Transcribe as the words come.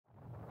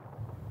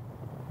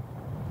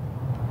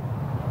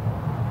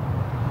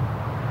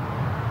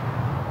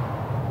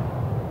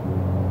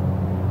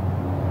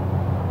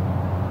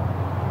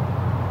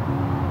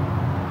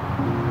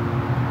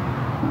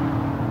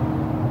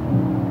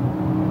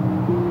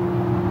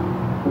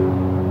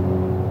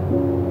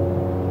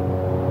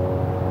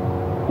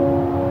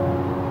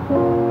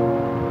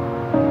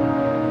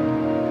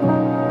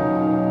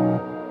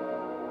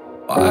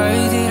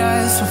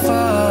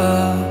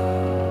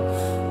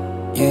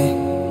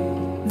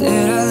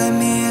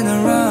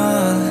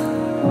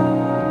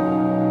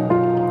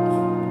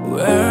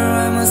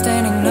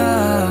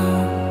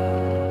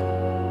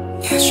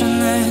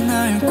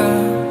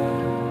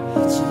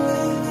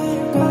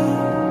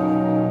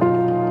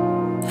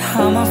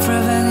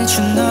let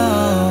you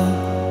know.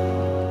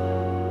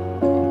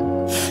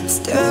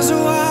 There's a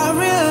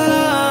warrior.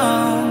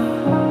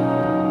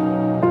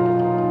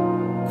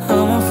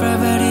 I'm afraid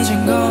that it's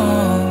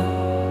gone.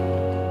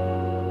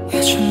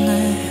 예전에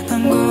난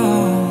곳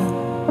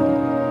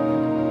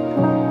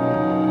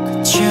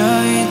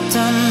갇혀있던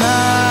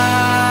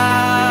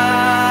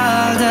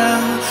날들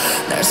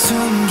날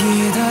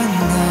숨기던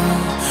나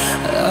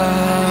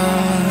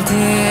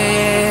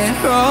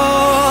어디로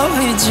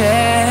이제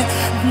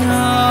널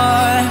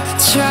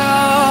저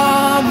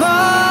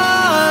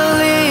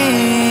멀리.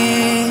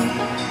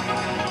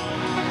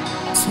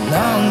 So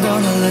now I'm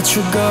gonna let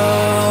you go.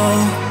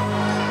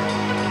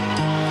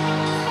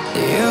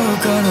 You're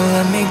gonna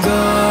let me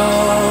go.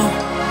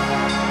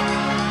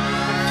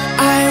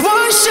 I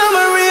want some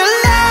real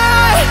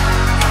life.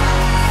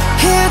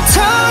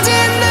 흩어진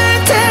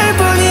날들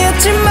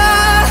뿐이었지만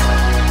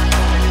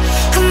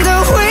The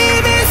way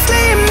we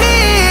sleep me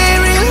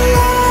real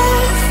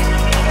life.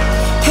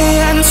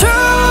 And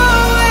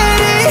throw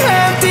any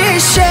empty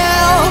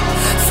shell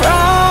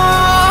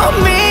from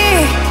me.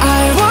 I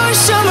want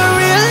some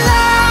real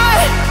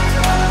life.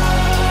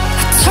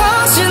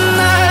 흩어진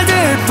날들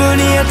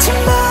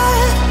뿐이었지만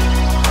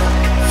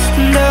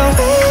The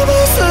way we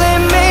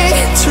slip me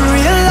to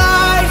real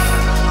life,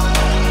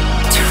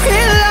 to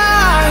real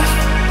life.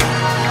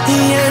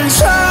 And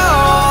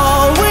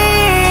throw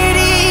away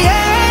the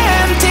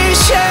empty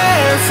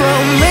shell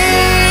from me.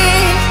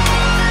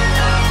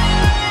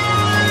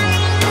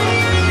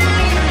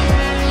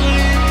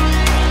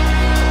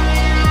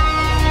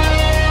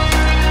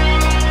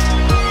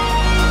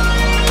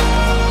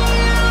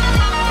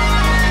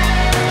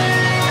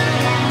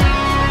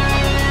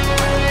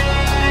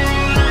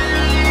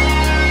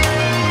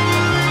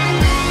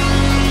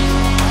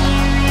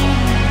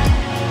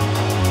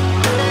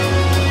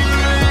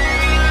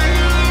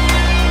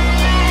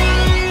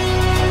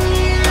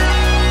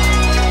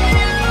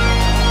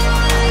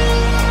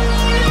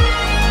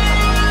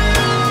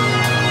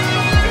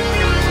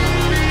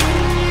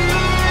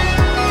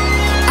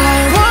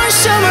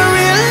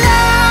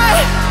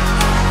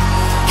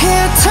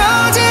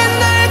 흩어진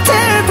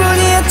날들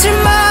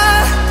뿐이었지만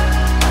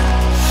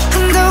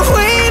The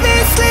way we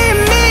sleep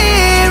me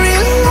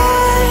real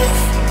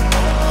life.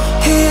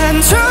 And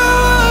throw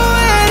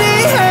any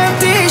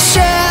empty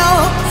shell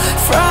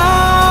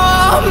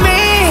from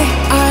me.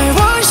 I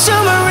want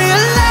some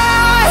real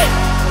life.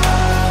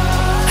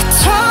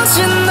 흩어진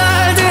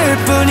날들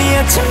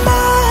뿐이었지만